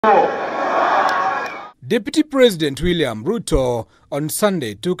Deputy President William Ruto on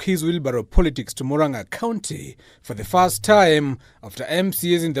Sunday took his wheelbarrow politics to Murang'a County for the first time after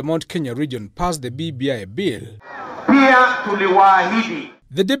MCAs in the Mount Kenya region passed the BBI bill.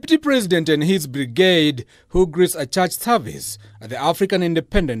 The Deputy President and his brigade, who graced a church service at the African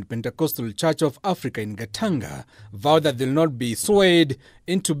Independent Pentecostal Church of Africa in Gatanga, vowed that they will not be swayed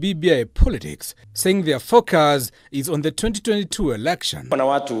into BBI politics, saying their focus is on the 2022 election. Kuna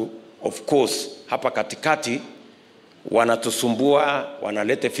watu, of course, hapa katikati wanatusumbua,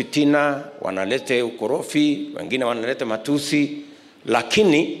 wanalete fitina, wanalete ukorofi, wengine wanalete matusi,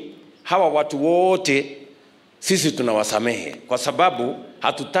 lakini hawa watu wote sisi tunawasamehe kwa sababu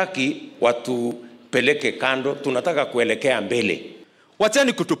hatutaki watu peleke kando, tunataka kuelekea mbele.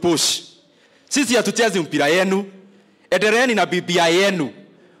 Wacheni kutupush. Sisi hatuchezi mpira yenu. Endeleeni na BBI yenu.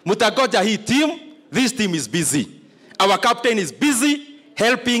 Mutagoja hii team, this team is busy. Our captain is busy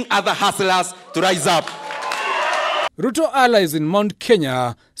helping other hustlers to rise up. Ruto allies in Mount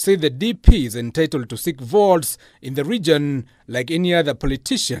Kenya say the DP is entitled to seek votes in the region like any other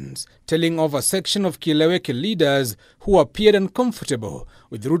politicians, telling of a section of Kileweke leaders who appeared uncomfortable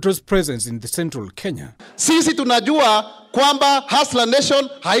with Ruto's presence in the central Kenya. Sisi tunajua kwamba Hustler Nation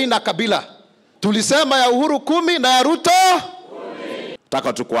haina kabila. Tulisema ya Uhuru 10 na ya Ruto 10.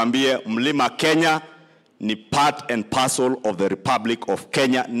 Taka tukuambie mlima Kenya ni part and parcel of the Republic of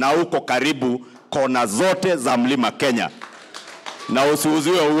Kenya, na uko karibu kona zote za mlima Kenya, na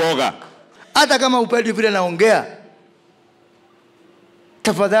usiuziwe uoga. Hata kama upendi vile naongea,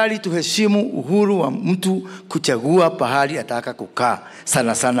 tafadhali tuheshimu uhuru wa mtu kuchagua pahali ataka kukaa,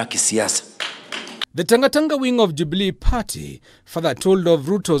 sana sana kisiasa. The Tangatanga wing of Jubilee Party further told of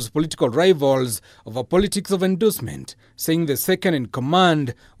Ruto's political rivals over politics of endorsement, saying the second in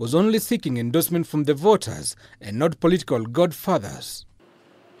command was only seeking endorsement from the voters and not political godfathers.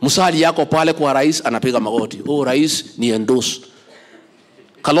 Musali yako pale kwa rais anapiga magoti. Oh, rais ni endorse.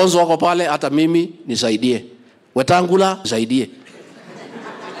 Kalonzo wako pale, hata mimi nisaidie. Wetangula nisaidie.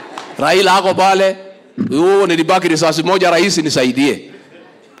 Raila yako pale, oh, nilibaki risasi moja, rais nisaidie.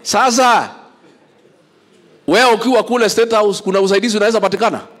 Sasa wewe ukiwa kule State House kuna usaidizi unaweza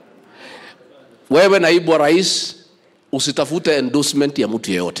patikana? Wewe naibu wa rais usitafute endorsement ya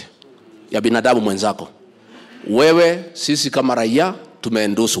mtu yeyote, ya binadamu mwenzako. Wewe, sisi kama raia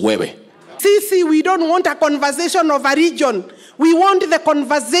tumeendorse wewe. Sisi, we don't want a conversation of a region. We want the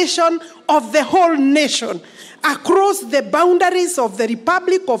conversation of the whole nation across the boundaries of the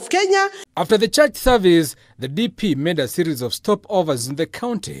Republic of Kenya. After the church service, the DP made a series of stopovers in the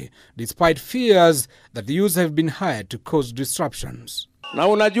county, despite fears that the youths have been hired to cause disruptions. Na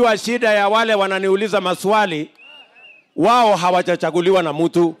unajua shida ya wale wananiuliza maswali, wao hawajachaguliwa na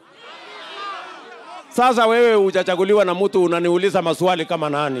mtu. Sasa wewe hujachaguliwa na mtu unaniuliza maswali kama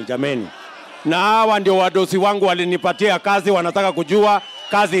nani jameni? Na hawa ndio wadosi wangu walinipatia kazi, wanataka kujua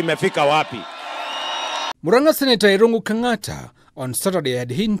kazi imefika wapi. Murang'a Senator Irungu Kang'ata on Saturday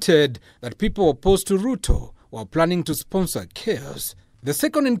had hinted that people opposed to Ruto were planning to sponsor chaos. The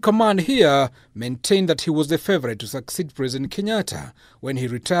second in command here maintained that he was the favorite to succeed President Kenyatta when he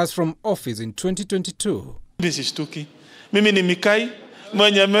retires from office in 2022. Nisishtuki. Mimi ni Mikai,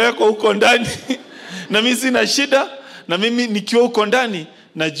 mwenye amewekwa huko ndani. Na mimi sina shida, na mimi nikiwa huko ndani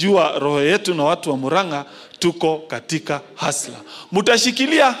najua roho yetu na watu wa Murang'a tuko katika Hustler.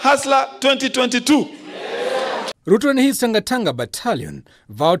 Mutashikilia Hustler 2022. Ruto and his Tangatanga battalion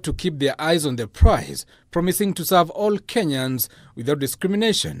vowed to keep their eyes on the prize, promising to serve all Kenyans without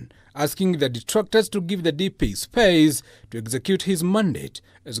discrimination, asking the detractors to give the DP space to execute his mandate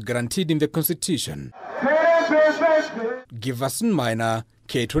as guaranteed in the Constitution. Giverson Minor,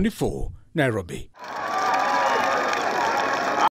 K24, Nairobi.